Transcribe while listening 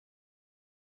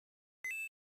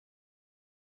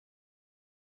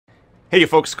Hey you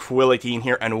folks, Quill18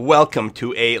 here, and welcome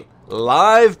to a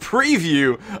live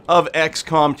preview of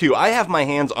XCOM 2. I have my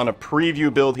hands on a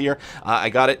preview build here. I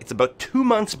got it. It's about 2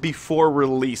 months before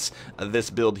release of this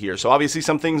build here. So obviously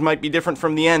some things might be different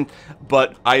from the end,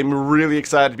 but I'm really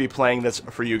excited to be playing this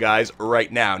for you guys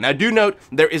right now. Now do note,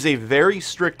 there is a very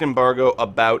strict embargo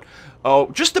about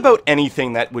just about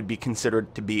anything that would be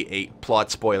considered to be a plot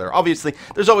spoiler. Obviously,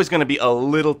 there's always going to be a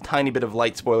little tiny bit of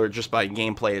light spoiler just by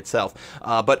gameplay itself.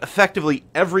 But effectively,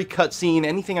 every cutscene,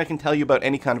 anything I can tell you about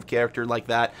any kind of character like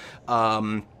that,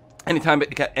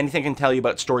 anything I can tell you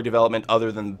about story development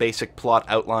other than the basic plot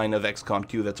outline of XCOM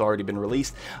 2 that's already been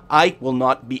released, I will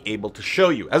not be able to show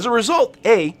you. As a result,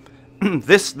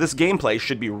 this gameplay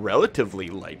should be relatively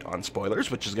light on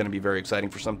spoilers, which is going to be very exciting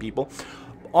for some people.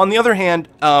 On the other hand,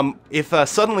 if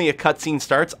suddenly a cutscene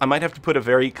starts, I might have to put a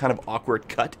very kind of awkward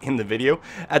cut in the video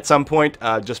at some point,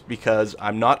 just because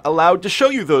I'm not allowed to show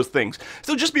you those things.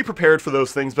 So just be prepared for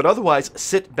those things, but otherwise,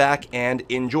 sit back and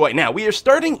enjoy. Now, we are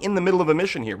starting in the middle of a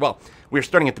mission here. Well, we're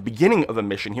starting at the beginning of a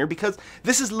mission here, because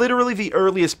this is literally the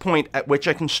earliest point at which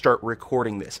I can start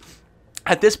recording this.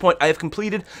 At this point, I have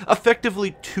completed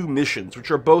effectively 2 missions,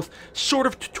 which are both sort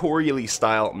of tutorial-y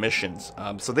style missions.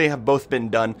 So they have both been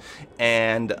done,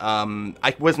 and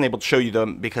I wasn't able to show you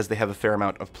them because they have a fair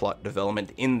amount of plot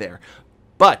development in there.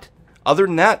 But other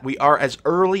than that, we are as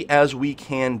early as we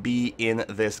can be in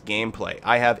this gameplay.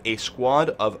 I have a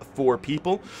squad of 4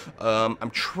 people.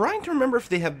 I'm trying to remember if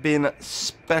they have been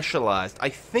specialized. I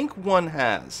think one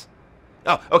has.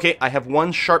 Oh, okay, I have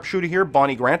one sharpshooter here,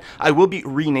 Bonnie Grant. I will be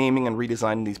renaming and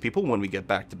redesigning these people when we get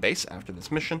back to base after this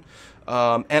mission.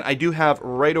 And I do have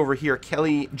right over here,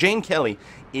 Jane Kelly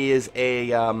is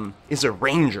a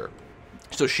ranger.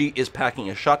 So she is packing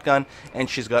a shotgun, and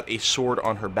she's got a sword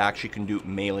on her back. She can do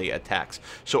melee attacks.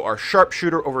 So our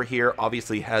sharpshooter over here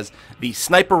obviously has the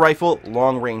sniper rifle,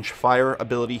 long-range fire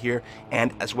ability here,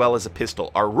 and as well as a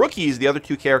pistol. Our rookies, the other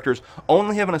 2 characters,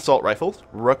 only have an assault rifle.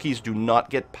 Rookies do not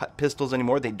get pistols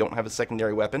anymore. They don't have a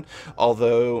secondary weapon.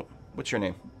 Although, what's your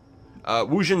name?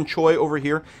 Woojin Choi over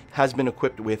here has been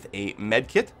equipped with a med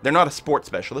kit. They're not a sports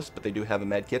specialist, but they do have a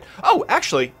med kit. Oh,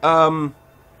 actually,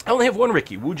 I only have one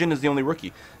rookie. Woojin is the only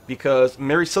rookie, because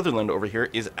Mary Sutherland over here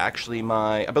is actually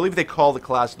I believe they call the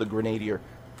class the Grenadier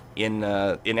in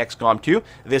XCOM 2.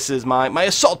 This is my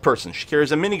assault person. She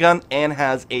carries a minigun and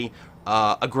has a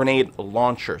grenade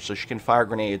launcher, so she can fire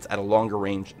grenades at a longer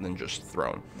range than just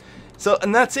thrown. So,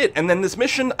 and that's it. And then this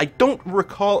mission, I don't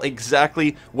recall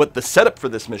exactly what the setup for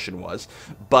this mission was,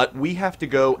 but we have to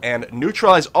go and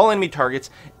neutralize all enemy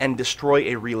targets and destroy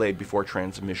a relay before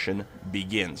transmission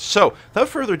begins. So, without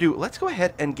further ado, let's go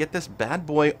ahead and get this bad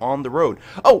boy on the road.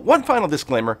 Oh, one final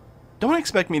disclaimer. Don't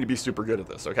expect me to be super good at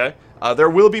this, okay? There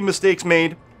will be mistakes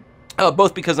made.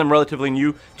 Both because I'm relatively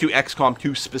new to XCOM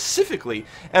 2 specifically,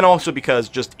 and also because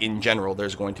just in general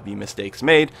there's going to be mistakes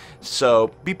made, so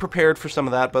be prepared for some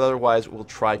of that, but otherwise we'll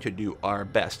try to do our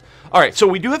best. Alright, so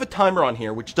we do have a timer on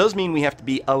here, which does mean we have to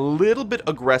be a little bit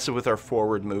aggressive with our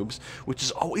forward moves, which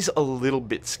is always a little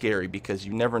bit scary because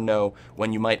you never know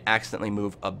when you might accidentally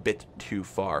move a bit too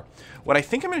far. What I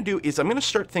think I'm going to do is I'm going to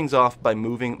start things off by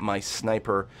moving my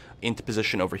sniper into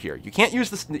position over here. You can't use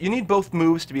this, you need both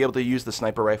moves to be able to use the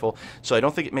sniper rifle, so I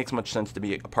don't think it makes much sense to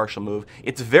be a partial move.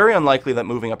 It's very unlikely that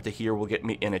moving up to here will get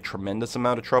me in a tremendous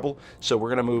amount of trouble, so we're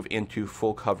going to move into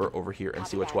full cover over here and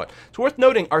see what's what. It's worth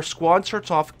noting, our squad starts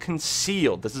off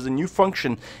concealed. This is a new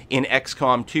function in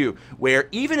XCOM 2, where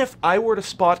even if I were to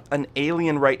spot an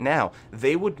alien right now,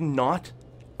 they would not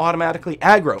automatically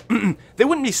aggro. They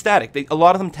wouldn't be static. A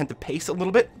lot of them tend to pace a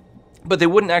little bit, but they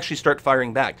wouldn't actually start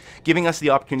firing back, giving us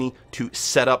the opportunity to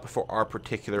set up for our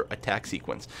particular attack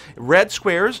sequence. Red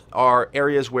squares are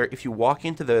areas where if you walk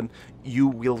into them, you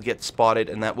will get spotted,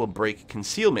 and that will break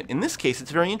concealment. In this case,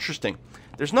 it's very interesting.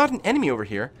 There's not an enemy over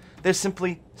here. There's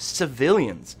simply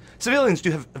civilians. Civilians do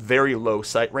have very low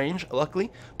sight range,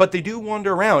 luckily, but they do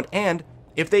wander around, and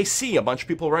if they see a bunch of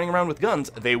people running around with guns,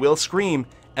 they will scream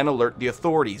and alert the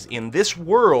authorities. In this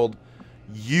world,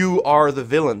 you are the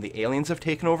villain. The aliens have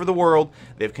taken over the world.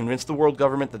 They've convinced the world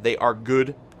government that they are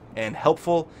good and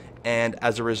helpful, and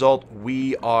as a result,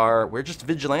 we're just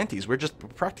vigilantes. We're just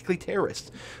practically terrorists.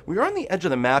 We are on the edge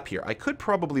of the map here. I could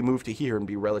probably move to here and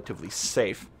be relatively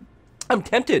safe. I'm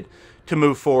tempted to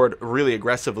move forward really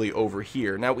aggressively over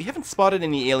here. Now, we haven't spotted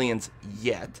any aliens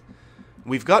yet.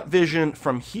 We've got vision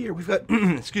from here. We've got,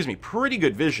 excuse me, pretty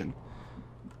good vision.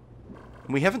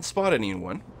 We haven't spotted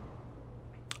anyone.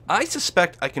 I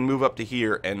suspect I can move up to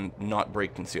here and not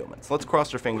break concealment. So let's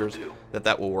cross our fingers that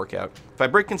that will work out. If I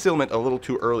break concealment a little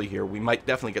too early here, we might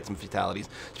definitely get some fatalities,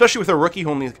 especially with a rookie who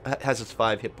only has his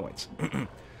 5 hit points.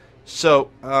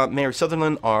 So, Mary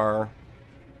Sutherland, our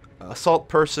assault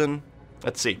person.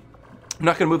 Let's see. I'm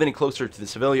not going to move any closer to the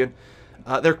civilian.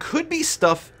 There could be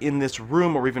stuff in this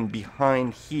room or even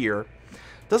behind here.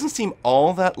 Doesn't seem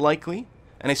all that likely,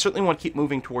 and I certainly want to keep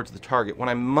moving towards the target. What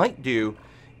I might do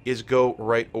is go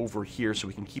right over here so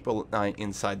we can keep an eye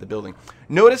inside the building.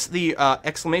 Notice the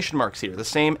exclamation marks here, the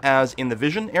same as in the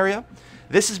vision area.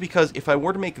 This is because if I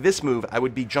were to make this move, I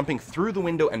would be jumping through the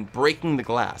window and breaking the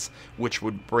glass, which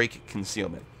would break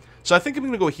concealment. So I think I'm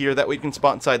going to go here, that way you can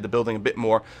spot inside the building a bit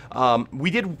more.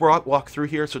 We did walk through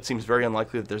here, so it seems very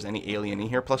unlikely that there's any alien in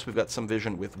here. Plus, we've got some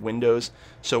vision with windows,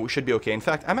 so we should be okay. In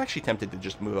fact, I'm actually tempted to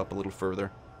just move up a little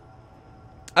further.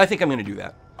 I think I'm going to do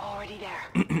that. Already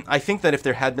there. I think that if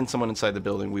there had been someone inside the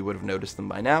building, we would have noticed them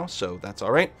by now, so that's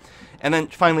all right. And then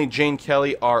finally, Jane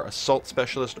Kelly, our assault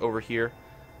specialist over here.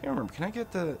 I can't remember, can I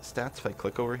get the stats if I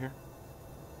click over here?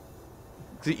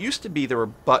 Because it used to be there were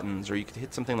buttons, or you could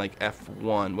hit something like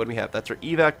F1. What do we have? That's our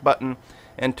evac button,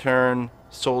 and turn,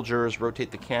 soldiers, rotate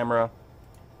the camera.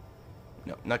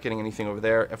 No, not getting anything over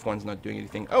there. F1's not doing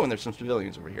anything. Oh, and there's some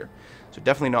civilians over here. So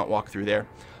definitely not walk through there.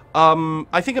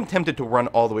 I think I'm tempted to run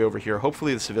all the way over here.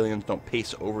 Hopefully the civilians don't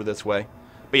pace over this way.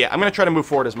 But yeah, I'm going to try to move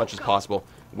forward as much as possible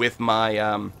with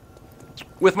my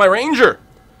ranger.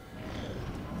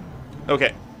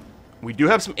 Okay. We do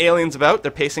have some aliens about.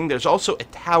 They're pacing. There's also a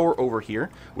tower over here,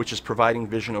 which is providing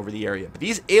vision over the area. But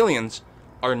these aliens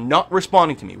are not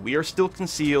responding to me. We are still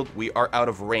concealed. We are out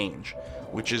of range,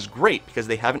 which is great because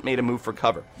they haven't made a move for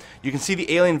cover. You can see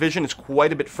the alien vision is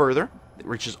quite a bit further. It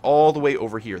reaches all the way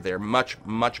over here. They're much,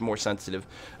 much more sensitive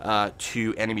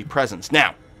to enemy presence.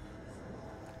 Now,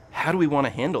 how do we want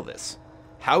to handle this?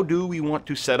 How do we want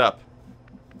to set up?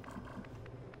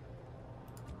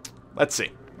 Let's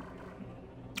see.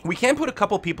 We can put a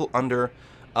couple people under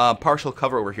partial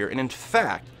cover over here, and in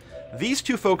fact, these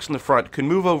two folks in the front can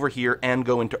move over here and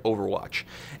go into Overwatch.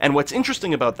 And what's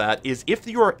interesting about that is if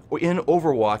you are in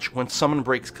Overwatch when someone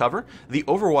breaks cover, the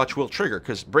Overwatch will trigger,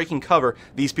 because breaking cover,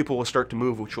 these people will start to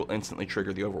move, which will instantly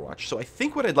trigger the Overwatch. So I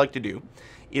think what I'd like to do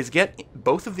is get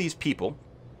both of these people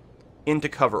into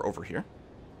cover over here.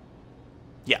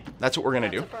 Yeah, that's what we're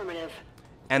going to do.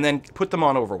 And then put them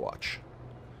on Overwatch.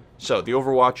 So the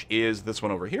Overwatch is this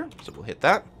one over here, so we'll hit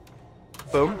that.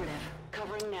 Boom.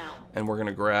 And we're going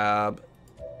to grab,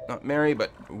 not Mary,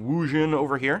 but Wujin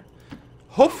over here.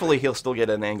 Hopefully he'll still get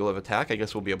an angle of attack. I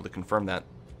guess we'll be able to confirm that.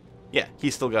 Yeah,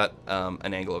 he's still got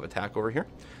an angle of attack over here.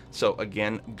 So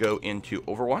again, go into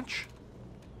Overwatch.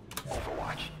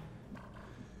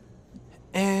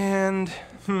 And,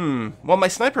 well, my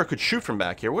sniper could shoot from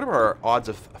back here. What are our odds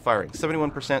of firing?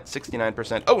 71%,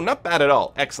 69%. Oh, not bad at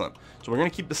all. Excellent. So we're going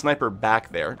to keep the sniper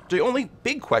back there. The only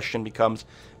big question becomes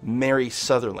Mary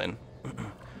Sutherland.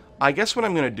 I guess what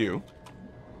I'm going to do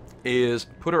is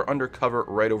put her under cover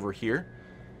right over here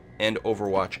and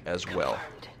Overwatch as well.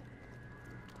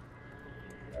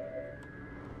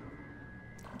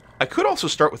 I could also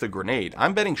start with a grenade.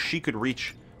 I'm betting she could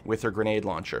reach with her grenade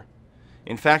launcher.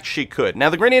 In fact, she could.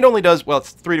 Now, the grenade only does, well, it's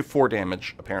 3 to 4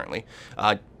 damage, apparently.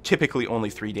 Typically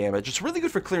only 3 damage. It's really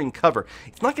good for clearing cover.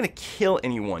 It's not going to kill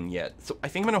anyone yet. So I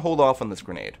think I'm going to hold off on this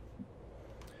grenade.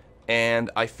 And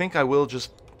I think I will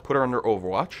just put her under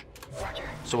Overwatch.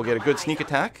 So we'll get a good sneak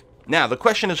attack. Now, the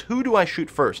question is, who do I shoot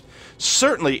first?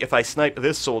 Certainly, if I snipe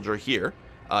this soldier here,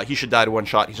 he should die to one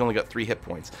shot. He's only got 3 hit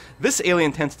points. This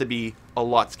alien tends to be a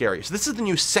lot scarier. So this is the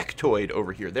new sectoid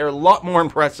over here. They're a lot more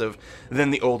impressive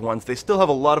than the old ones. They still have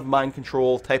a lot of mind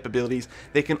control type abilities.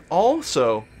 They can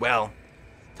also, well,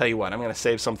 tell you what, I'm going to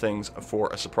save some things for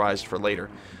a surprise for later.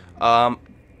 I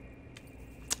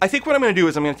think what I'm going to do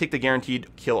is I'm going to take the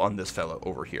guaranteed kill on this fellow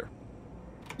over here.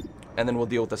 And then we'll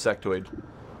deal with the sectoid.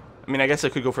 I mean, I guess I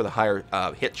could go for the higher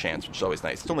hit chance, which is always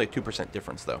nice. It's only a 2%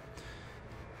 difference, though.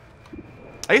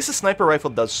 I guess the sniper rifle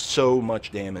does so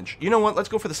much damage. You know what? Let's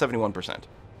go for the 71%.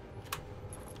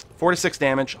 4 to 6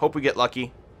 damage. Hope we get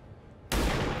lucky.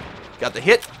 Got the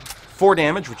hit. 4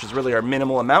 damage, which is really our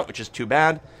minimal amount, which is too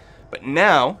bad. But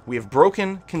now we have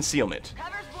broken concealment.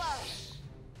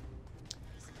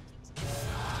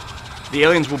 The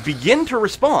aliens will begin to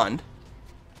respond.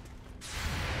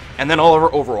 And then all of our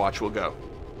Overwatch will go.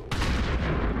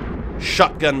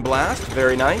 Shotgun blast.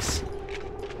 Very nice.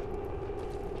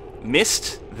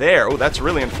 Missed there. Oh, that's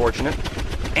really unfortunate.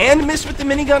 And missed with the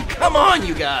minigun. Come on,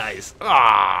 you guys.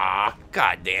 Ah,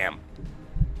 goddamn.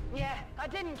 Yeah, I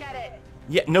didn't get it.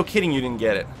 Yeah, no kidding, you didn't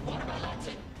get it.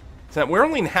 So we're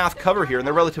only in half cover here, and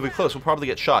they're relatively close. We'll probably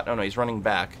get shot. Oh, no, he's running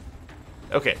back.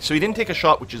 Okay, so he didn't take a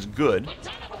shot, which is good.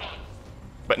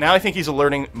 But now I think he's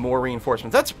alerting more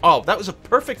reinforcements. That's, oh, that was a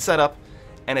perfect setup,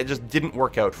 and it just didn't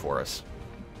work out for us.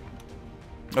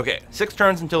 Okay, 6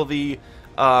 turns until the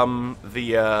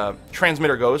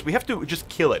transmitter goes. We have to just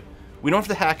kill it. We don't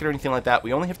have to hack it or anything like that.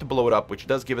 We only have to blow it up, which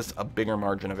does give us a bigger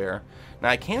margin of error. Now,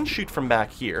 I can shoot from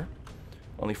back here.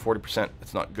 Only 40%.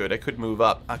 That's not good. I could move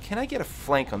up. Can I get a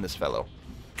flank on this fellow?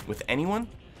 With anyone?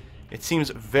 It seems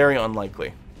very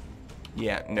unlikely.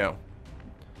 Yeah, no.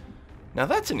 Now,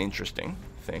 that's an interesting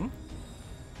thing.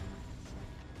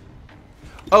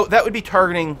 Oh, that would be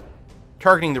targeting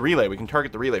the relay. We can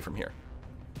target the relay from here.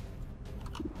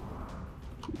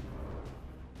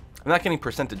 I'm not getting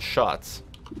percentage shots.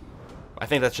 I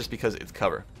think that's just because it's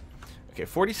cover. Okay,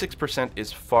 46%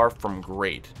 is far from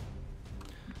great.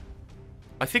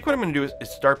 I think what I'm going to do is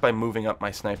start by moving up my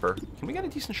sniper. Can we get a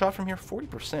decent shot from here?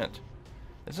 40%.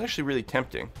 That's actually really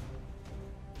tempting.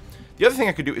 The other thing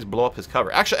I could do is blow up his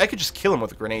cover. Actually, I could just kill him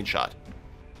with a grenade shot.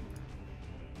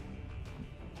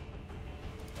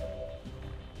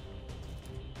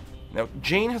 Now,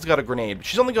 Jane has got a grenade, but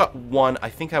she's only got one. I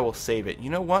think I will save it. You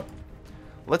know what?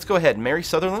 Let's go ahead. Mary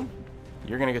Sutherland,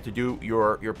 you're going to get to do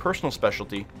your personal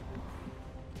specialty.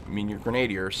 I mean, your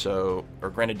grenadier, or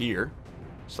grenadier.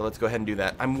 So let's go ahead and do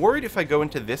that. I'm worried if I go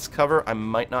into this cover, I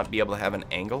might not be able to have an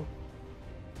angle.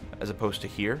 As opposed to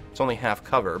here. It's only half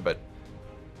cover, but...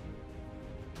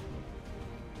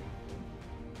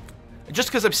 just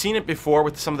because I've seen it before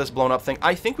with some of this blown up thing,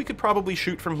 I think we could probably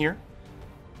shoot from here.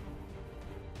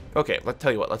 Okay, let's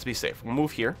tell you what. Let's be safe. We'll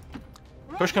move here.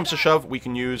 Push comes to shove, we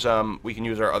can use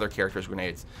our other character's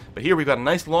grenades. But here we've got a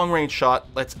nice long-range shot.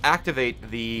 Let's activate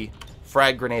the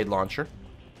frag grenade launcher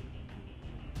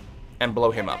and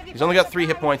blow him up. He's only got 3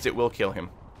 hit points. It will kill him.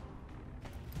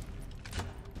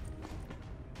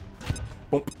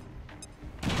 Boom.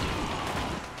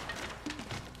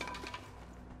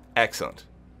 Excellent.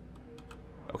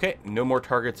 Okay, no more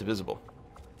targets visible.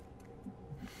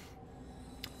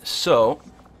 So,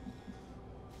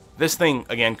 this thing,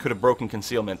 again, could have broken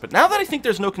concealment. But now that I think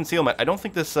there's no concealment, I don't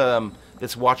think this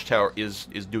this watchtower is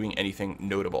doing anything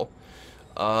notable.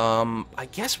 I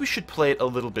guess we should play it a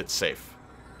little bit safe.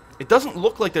 It doesn't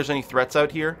look like there's any threats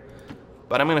out here,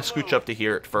 but I'm going to scooch up to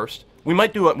here at first. We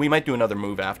might do another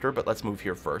move after, but let's move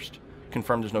here first.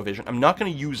 Confirm there's no vision. I'm not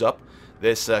going to use up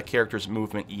this character's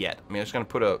movement yet. I mean, I'm just going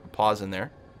to put a pause in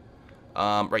there.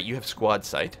 Right, you have squad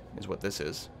sight, is what this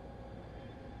is.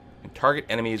 And target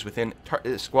enemies within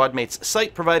squad mate's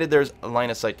sight, provided there's a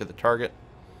line of sight to the target.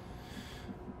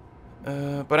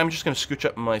 But I'm just going to scooch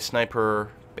up my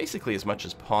sniper basically as much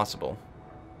as possible.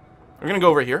 We're going to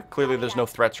go over here. Clearly there's no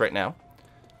threats right now.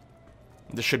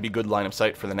 This should be good line of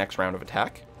sight for the next round of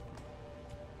attack.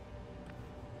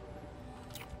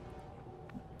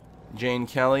 Jane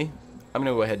Kelly, I'm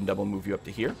going to go ahead and double move you up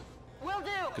to here. Will do.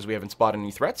 Because we haven't spotted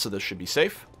any threats, so this should be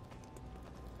safe.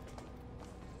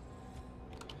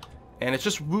 And it's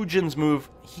just Woo Jin's move.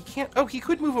 He can't... oh, he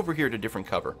could move over here to different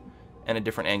cover and a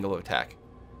different angle of attack.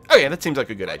 Oh yeah, that seems like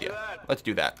a good idea. Let's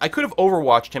do that. I could have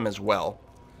overwatched him as well.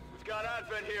 We've got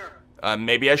advent here.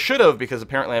 Maybe I should have, because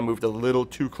apparently I moved a little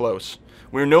too close.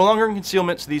 We're no longer in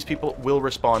concealment, so these people will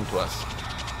respond to us.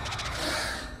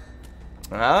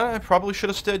 I probably should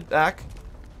have stood back.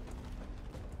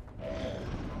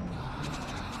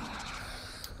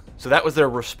 So that was their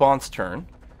response turn.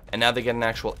 And now they get an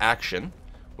actual action,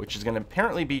 which is going to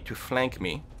apparently be to flank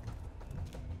me.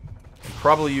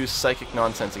 Probably use psychic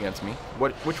nonsense against me.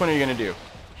 Which one are you going to do?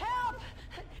 Help!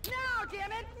 No,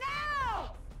 damn it,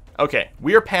 no! Okay,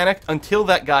 we are panicked. Until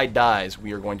that guy dies,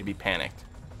 we are going to be panicked.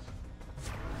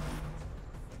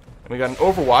 And we got an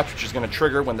Overwatch, which is going to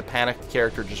trigger when the panicked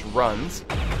character just runs.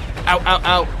 Ow, ow,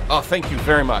 ow. Oh, thank you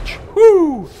very much.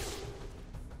 Woo!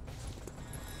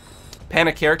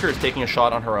 Panic character is taking a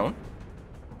shot on her own.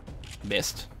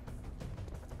 Missed.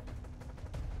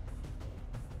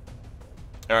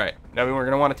 Alright, now we're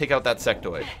going to want to take out that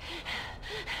sectoid.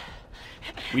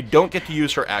 We don't get to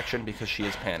use her action because she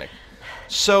is panicked.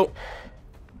 So,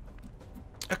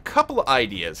 a couple of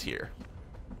ideas here.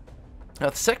 Now,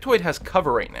 the sectoid has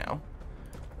cover right now.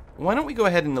 Why don't we go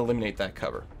ahead and eliminate that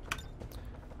cover?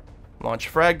 Launch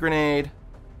frag grenade.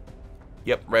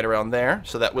 Yep, right around there.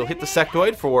 So that will hit the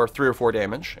sectoid for 3 or 4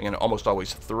 damage. Again, almost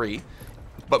always 3.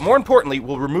 But more importantly,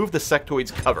 we'll remove the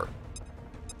sectoid's cover.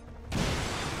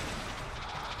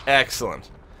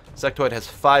 Excellent. Sectoid has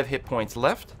 5 hit points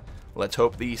left. Let's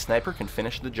hope the sniper can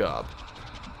finish the job.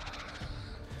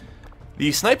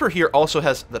 The sniper here also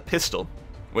has the pistol,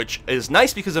 which is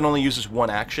nice because it only uses 1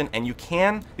 action, and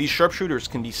these sharpshooters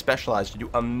can be specialized to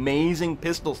do amazing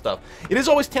pistol stuff. It is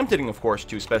always tempting, of course,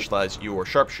 to specialize your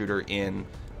sharpshooter in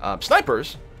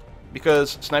snipers,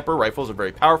 because sniper rifles are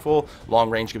very powerful, long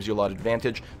range gives you a lot of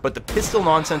advantage, but the pistol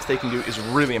nonsense they can do is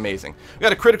really amazing. We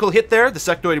got a critical hit there. The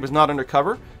sectoid was not under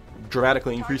cover,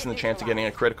 dramatically increasing the chance of getting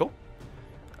a critical.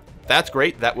 That's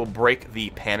great. That will break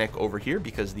the panic over here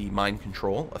because the mind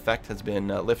control effect has been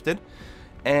lifted.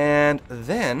 And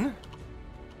then,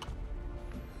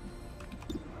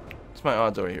 what's my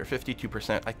odds over here?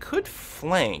 52%. I could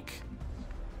flank.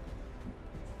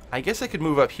 I guess I could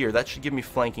move up here. That should give me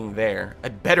flanking there. I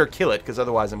better kill it, because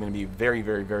otherwise I'm going to be very,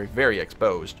 very, very, very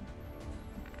exposed.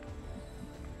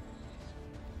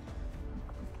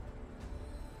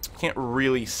 Can't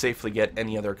really safely get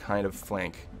any other kind of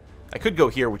flank. I could go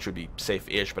here, which would be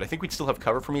safe-ish, but I think we'd still have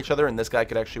cover from each other, and this guy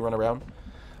could actually run around.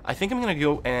 I think I'm going to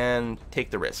go and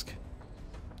take the risk.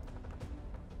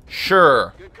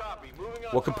 Sure.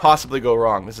 What could possibly go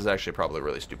wrong? This is actually probably a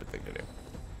really stupid thing to do.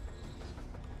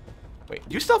 Wait,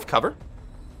 do you still have cover?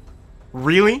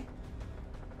 Really?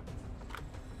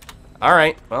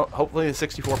 Alright, well, hopefully the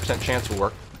 64% chance will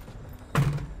work.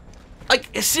 Like,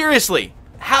 seriously!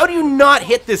 How do you not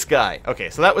hit this guy? Okay,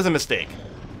 so that was a mistake.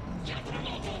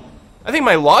 I think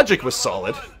my logic was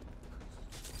solid.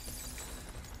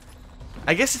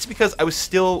 I guess it's because I was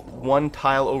still one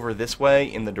tile over this way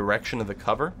in the direction of the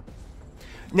cover.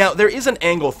 Now, there is an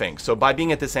angle thing, so by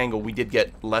being at this angle, we did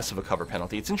get less of a cover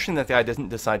penalty. It's interesting that the guy doesn't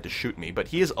decide to shoot me, but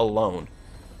he is alone.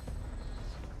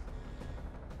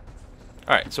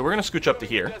 Alright, so we're going to scooch up to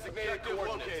here.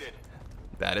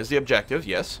 That is the objective,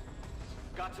 yes.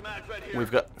 We've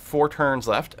got 4 turns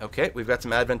left. Okay, we've got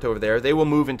some advent over there. They will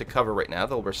move into cover right now.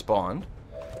 They'll respond,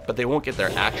 but they won't get their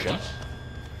action.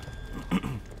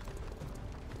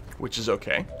 Which is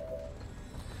okay.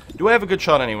 Do I have a good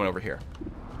shot on anyone over here?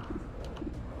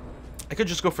 I could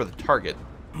just go for the target.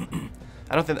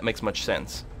 I don't think that makes much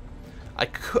sense.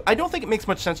 I don't think it makes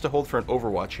much sense to hold for an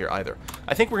overwatch here either.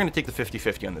 I think we're going to take the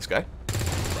 50-50 on this guy.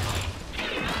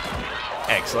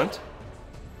 Excellent.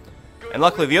 And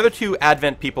luckily, the other 2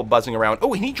 Advent people buzzing around...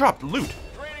 Oh, and he dropped loot.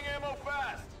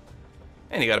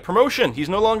 And he got a promotion. He's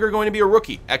no longer going to be a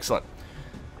rookie. Excellent.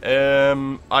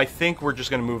 I think we're just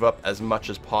going to move up as much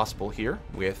as possible here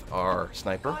with our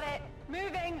sniper. Got it.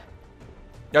 Moving.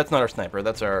 That's not our sniper.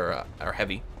 That's our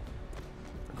heavy.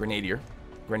 Grenadier.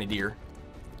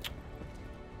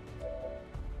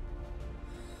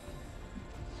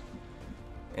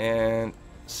 And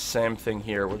same thing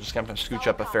here. We're just going to scooch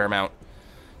up a fair amount.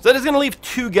 So that is going to leave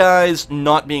 2 guys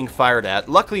not being fired at.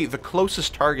 Luckily, the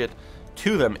closest target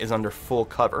to them is under full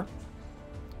cover.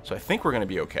 So I think we're going to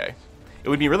be okay. It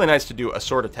would be really nice to do a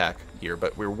sword attack here,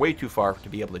 but we're way too far to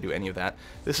be able to do any of that.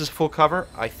 This is full cover.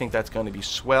 I think that's going to be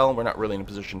swell. We're not really in a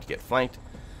position to get flanked.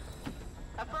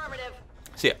 Affirmative.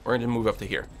 So yeah, we're going to move up to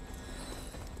here.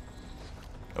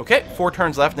 Okay, 4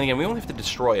 turns left, and again, we only have to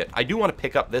destroy it. I do want to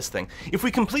pick up this thing. If we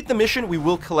complete the mission, we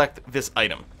will collect this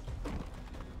item.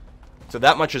 So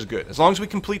that much is good. As long as we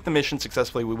complete the mission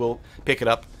successfully, we will pick it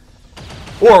up.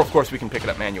 Or, of course, we can pick it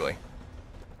up manually.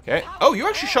 Okay. Oh, you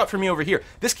actually shot for me over here.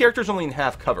 This character's only in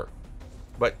half cover.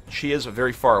 But she is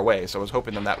very far away, so I was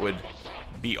hoping that would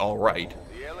be alright.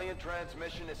 The alien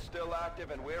transmission is still active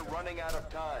and we're running out of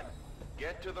time.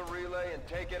 Get to the relay and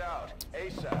take it out.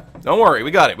 ASAP. Don't worry,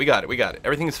 we got it.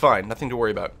 Everything is fine. Nothing to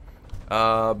worry about.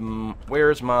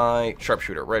 Where's my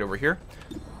sharpshooter? Right over here.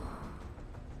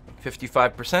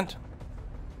 55%.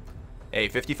 Hey,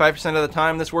 55% of the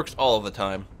time, this works all of the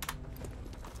time.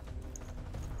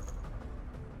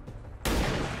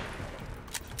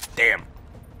 Damn.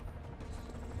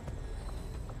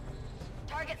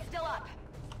 Target's still up.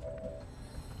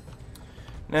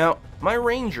 Now, my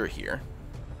ranger here.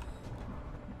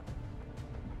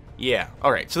 Yeah,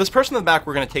 alright. So this person in the back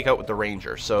we're going to take out with the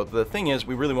ranger. So the thing is,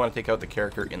 we really want to take out the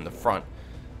character in the front.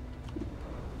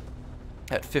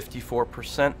 At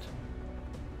 54%.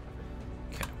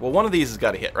 Okay, well, one of these has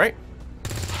got to hit, right?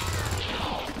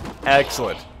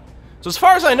 Excellent. So as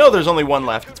far as I know, there's only one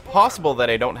left. It's possible that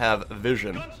I don't have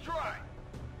vision.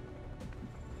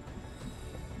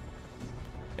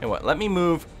 And what? Let me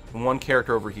move one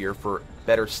character over here for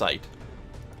better sight.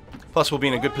 Plus, we'll be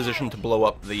in a good position to blow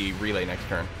up the relay next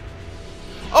turn.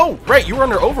 Oh, right, you were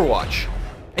under Overwatch.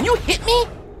 And you hit me?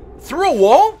 Through a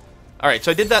wall? Alright,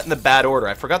 so I did that in the bad order.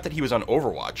 I forgot that he was on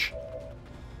Overwatch.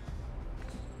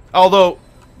 Although,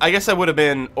 I guess I would have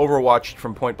been Overwatched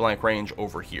from point-blank range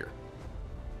over here.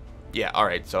 Yeah,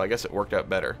 alright, so I guess it worked out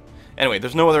better. Anyway,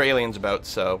 there's no other aliens about,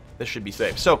 so this should be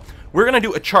safe. So, we're going to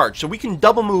do a charge. So we can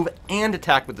double move and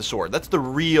attack with the sword. That's the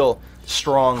real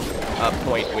strong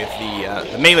point with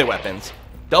the melee weapons.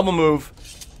 Double move,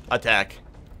 attack.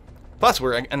 Plus,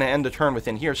 we're going to end the turn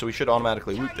within here, so we should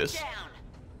automatically loot this.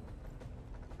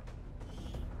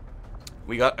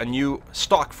 we got a new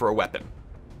stock for a weapon.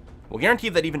 We'll guarantee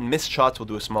that even missed shots will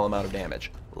do a small amount of damage.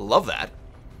 Love that.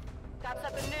 Got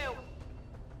something new.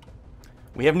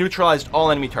 We have neutralized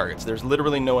all enemy targets. There's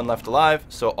literally no one left alive,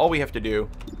 so all we have to do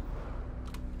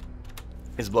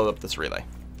is blow up this relay.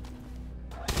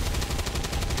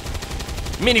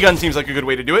 Minigun seems like a good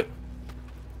way to do it.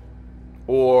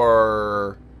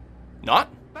 Or not?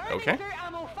 Okay.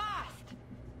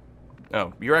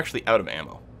 Oh, you're actually out of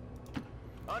ammo.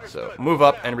 So, move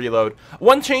up and reload.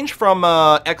 One change from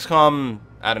XCOM,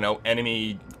 I don't know,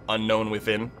 Enemy Unknown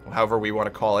Within, however we want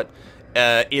to call it,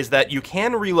 is that you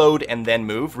can reload and then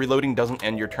move. Reloading doesn't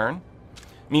end your turn.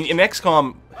 I mean, in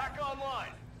XCOM,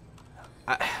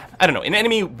 I don't know, in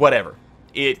Enemy whatever,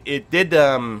 it did,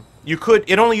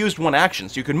 it only used one action,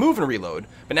 so you could move and reload,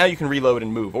 but now you can reload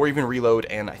and move, or even reload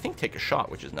and I think take a shot,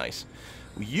 which is nice.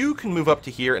 You can move up to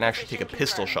here and actually take a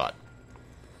pistol shot.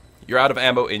 You're out of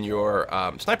ammo in your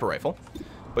sniper rifle,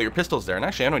 but your pistol's there. And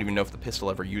actually, I don't even know if the pistol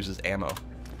ever uses ammo.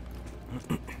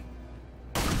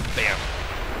 Bam.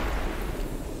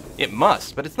 It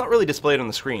must, but it's not really displayed on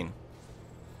the screen.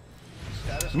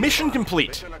 Mission complete.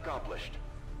 Mission accomplished.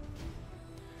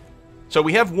 So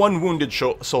we have one wounded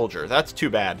soldier. That's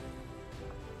too bad.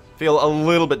 Feel a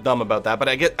little bit dumb about that, but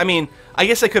I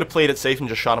guess I could have played it safe and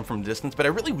just shot him from a distance, but I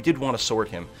really did want to sword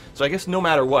him. So I guess no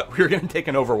matter what, we were going to take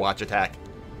an Overwatch attack.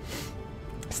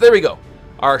 So there we go.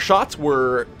 Our shots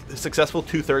were successful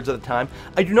 2/3 of the time.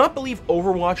 I do not believe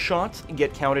Overwatch shots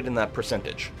get counted in that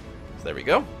percentage. So there we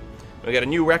go. We got a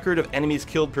new record of enemies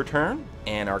killed per turn,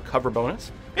 and our cover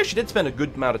bonus. We actually did spend a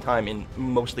good amount of time in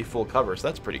mostly full cover, so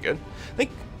that's pretty good.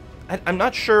 I'm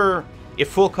not sure if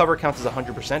full cover counts as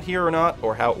 100% here or not,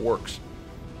 or how it works.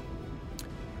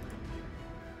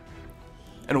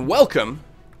 And welcome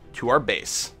to our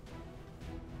base.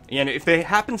 And if there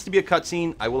happens to be a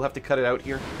cutscene, I will have to cut it out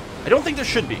here. I don't think there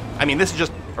should be. I mean, this is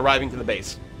just arriving to the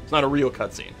base. It's not a real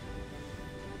cutscene.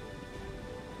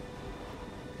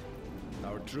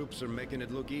 Our troops are making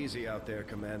it look easy out there,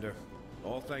 Commander.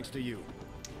 All thanks to you.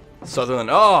 Sutherland.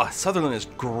 Oh, Sutherland is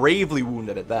gravely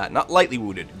wounded at that. Not lightly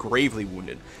wounded, gravely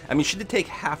wounded. I mean, she did take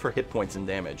half her hit points in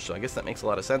damage, so I guess that makes a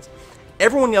lot of sense.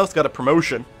 Everyone else got a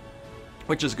promotion,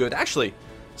 which is good. Actually,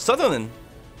 Sutherland,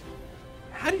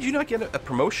 how did you not get a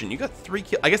promotion? You got 3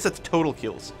 kills. I guess that's total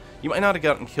kills. You might not have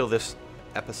gotten kill this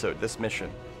episode, this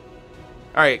mission.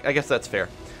 Alright, I guess that's fair.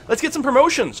 Let's get some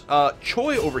promotions.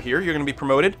 Choi over here, you're going to be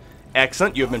promoted.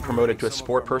 Excellent, you have been promoted to a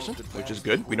support person, which is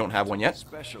good. We don't have one yet.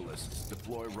 Specialists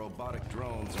deploy robotic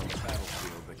drones on the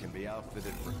battlefield that can be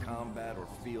outfitted for combat or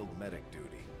field medic duty.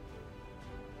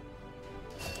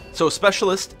 So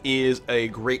Specialist is a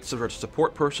great sort of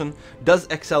support person, does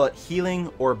excel at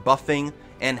healing or buffing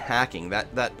and hacking.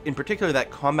 That in particular, that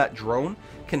combat drone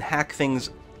can hack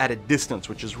things at a distance,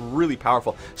 which is really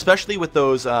powerful, especially with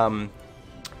those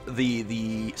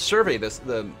the surveillance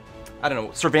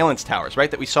towers, right,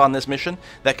 that we saw in this mission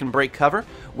that can break cover.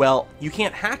 Well, you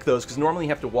can't hack those because normally you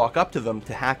have to walk up to them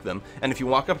to hack them, and if you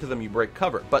walk up to them, you break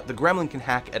cover. But the Gremlin can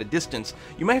hack at a distance.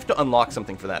 You might have to unlock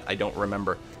something for that. I don't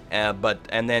remember.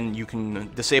 And then you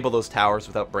can disable those towers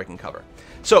without breaking cover.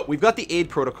 So we've got the aid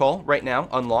protocol right now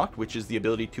unlocked, which is the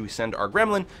ability to send our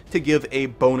Gremlin to give a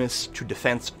bonus to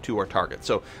defense to our target.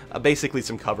 So basically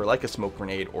some cover, like a smoke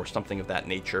grenade or something of that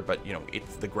nature. But you know,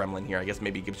 it's the Gremlin here. I guess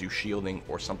maybe it gives you shielding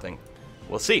or something.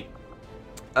 We'll see.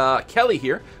 Kelly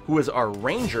here, who is our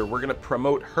ranger, we're going to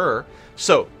promote her.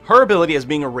 So her ability as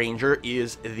being a ranger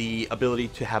is the ability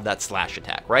to have that slash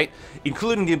attack, right?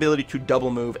 Including the ability to double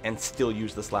move and still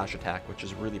use the slash attack, which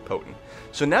is really potent.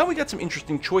 So now we got some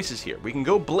interesting choices here. We can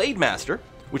go Blade Master,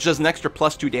 which does an extra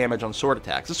 +2 damage on sword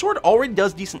attacks. The sword already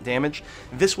does decent damage.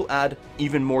 This will add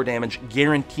even more damage,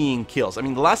 guaranteeing kills. I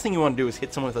mean, the last thing you want to do is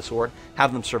hit someone with a sword,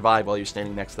 have them survive while you're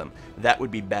standing next to them. That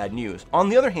would be bad news. On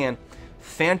the other hand,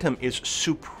 Phantom is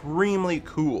supremely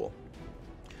cool.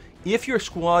 If your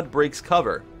squad breaks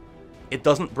cover, it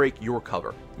doesn't break your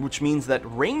cover, which means that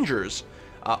Rangers,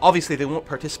 obviously they won't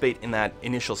participate in that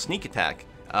initial sneak attack,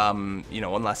 you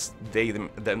know, unless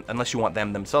unless you want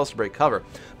them themselves to break cover,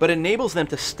 but it enables them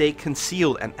to stay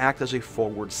concealed and act as a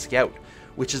forward scout,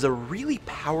 which is a really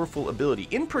powerful ability.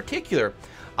 In particular,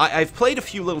 I've played a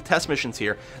few little test missions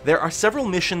here. There are several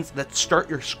missions that start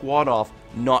your squad off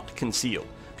not concealed,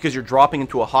 because you're dropping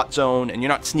into a hot zone and you're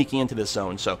not sneaking into this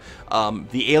zone, so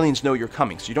the aliens know you're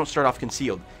coming, so you don't start off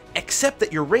concealed. Except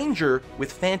that your ranger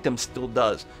with Phantom still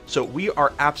does. So we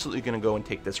are absolutely going to go and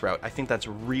take this route. I think that's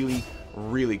really,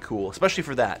 really cool, especially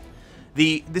for that.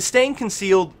 The staying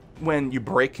concealed when you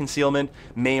break concealment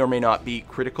may or may not be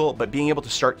critical, but being able to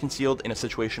start concealed in a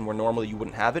situation where normally you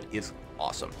wouldn't have it is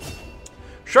awesome.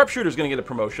 Sharpshooter is going to get a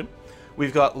promotion.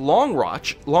 we've got Long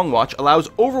Watch. Long Watch allows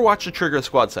Overwatch to trigger a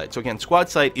squad sight. So again, squad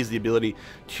sight is the ability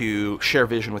to share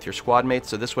vision with your squad mates.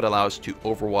 So this would allow us to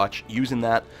Overwatch using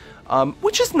that,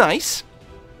 which is nice.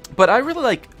 But I really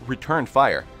like Return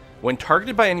Fire. When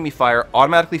targeted by enemy fire,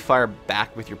 automatically fire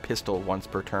back with your pistol once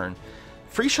per turn.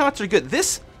 Free shots are good.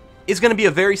 This is going to be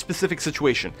a very specific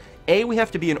situation. A, we have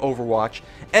to be in Overwatch,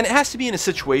 and it has to be in a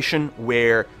situation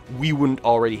where we wouldn't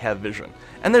already have vision.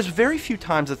 And there's very few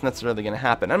times that's necessarily going to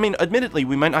happen. I mean, admittedly,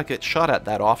 we might not get shot at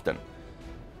that often.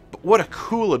 But what a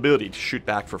cool ability to shoot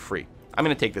back for free. I'm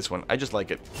going to take this one. I just like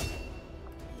it.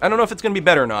 I don't know if it's going to be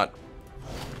better or not,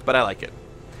 but I like it.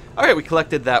 Alright, we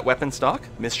collected that weapon stock.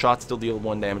 Missed shots still deal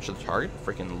 1 damage to the target.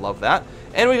 Freaking love that.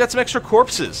 And we got some extra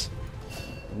corpses.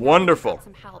 Wonderful.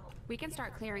 Some help. We can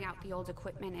start clearing out the old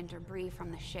equipment and debris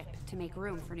from the ship to make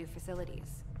room for new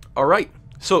facilities. Alright,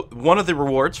 so one of the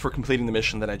rewards for completing the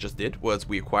mission that I just did was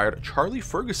we acquired Charlie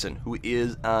Ferguson, who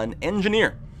is an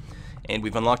engineer. And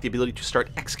we've unlocked the ability to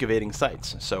start excavating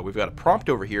sites. So we've got a prompt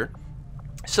over here.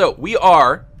 So we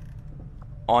are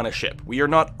on a ship. We are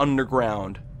not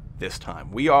underground this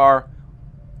time. We are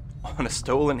on a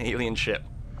stolen alien ship.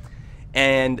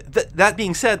 And that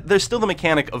being said, there's still the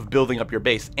mechanic of building up your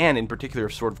base, and in particular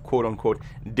sort of quote-unquote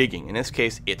digging. In this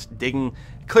case, it's digging,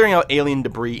 clearing out alien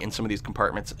debris in some of these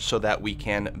compartments so that we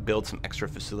can build some extra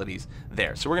facilities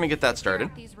there. So we're going to get that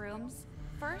started. These rooms,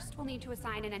 first we'll need to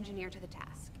assign an engineer to the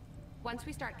task. Once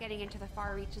we start getting into the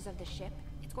far reaches of the ship,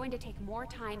 it's going to take more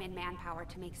time and manpower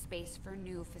to make space for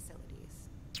new facilities.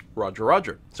 Roger,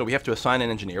 roger. So we have to assign an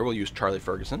engineer. We'll use Charlie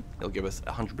Ferguson. He'll give us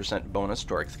a 100% bonus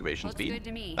to our excavation speed. Looks good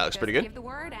to me. That looks pretty good. Give the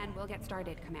word and we'll get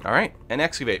started, Commander. All right, and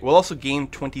excavate. We'll also gain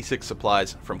 26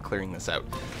 supplies from clearing this out.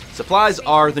 Supplies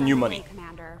are the new money.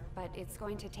 Commander, but it's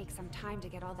going to take some time to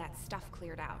get all that stuff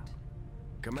cleared out.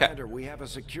 Commander, we have a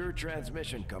secure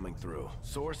transmission coming through.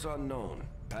 Source unknown.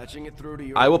 Patching it through to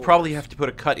your I will orders. probably have to put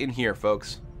a cut in here,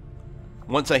 folks.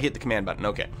 Once I hit the command button.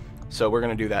 Okay. So we're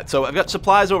going to do that. So I've got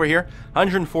supplies over here.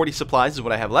 140 supplies is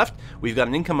what I have left. We've got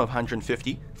an income of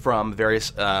 150 from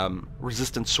various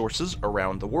resistance sources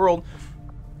around the world.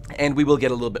 And we will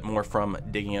get a little bit more from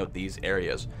digging out these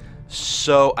areas.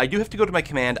 So I do have to go to my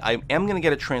command. I am going to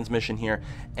get a transmission here.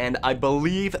 And I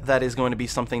believe that is going to be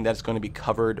something that's going to be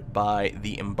covered by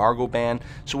the embargo ban.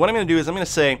 So what I'm going to do is I'm going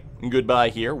to say goodbye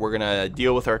here. We're going to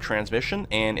deal with our transmission.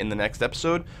 And in the next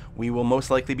episode, we will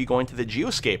most likely be going to the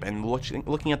geoscape and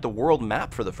looking at the world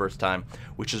map for the first time,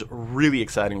 which is really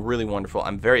exciting, really wonderful.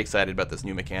 I'm very excited about this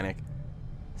new mechanic.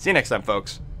 See you next time,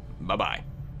 folks. Bye-bye.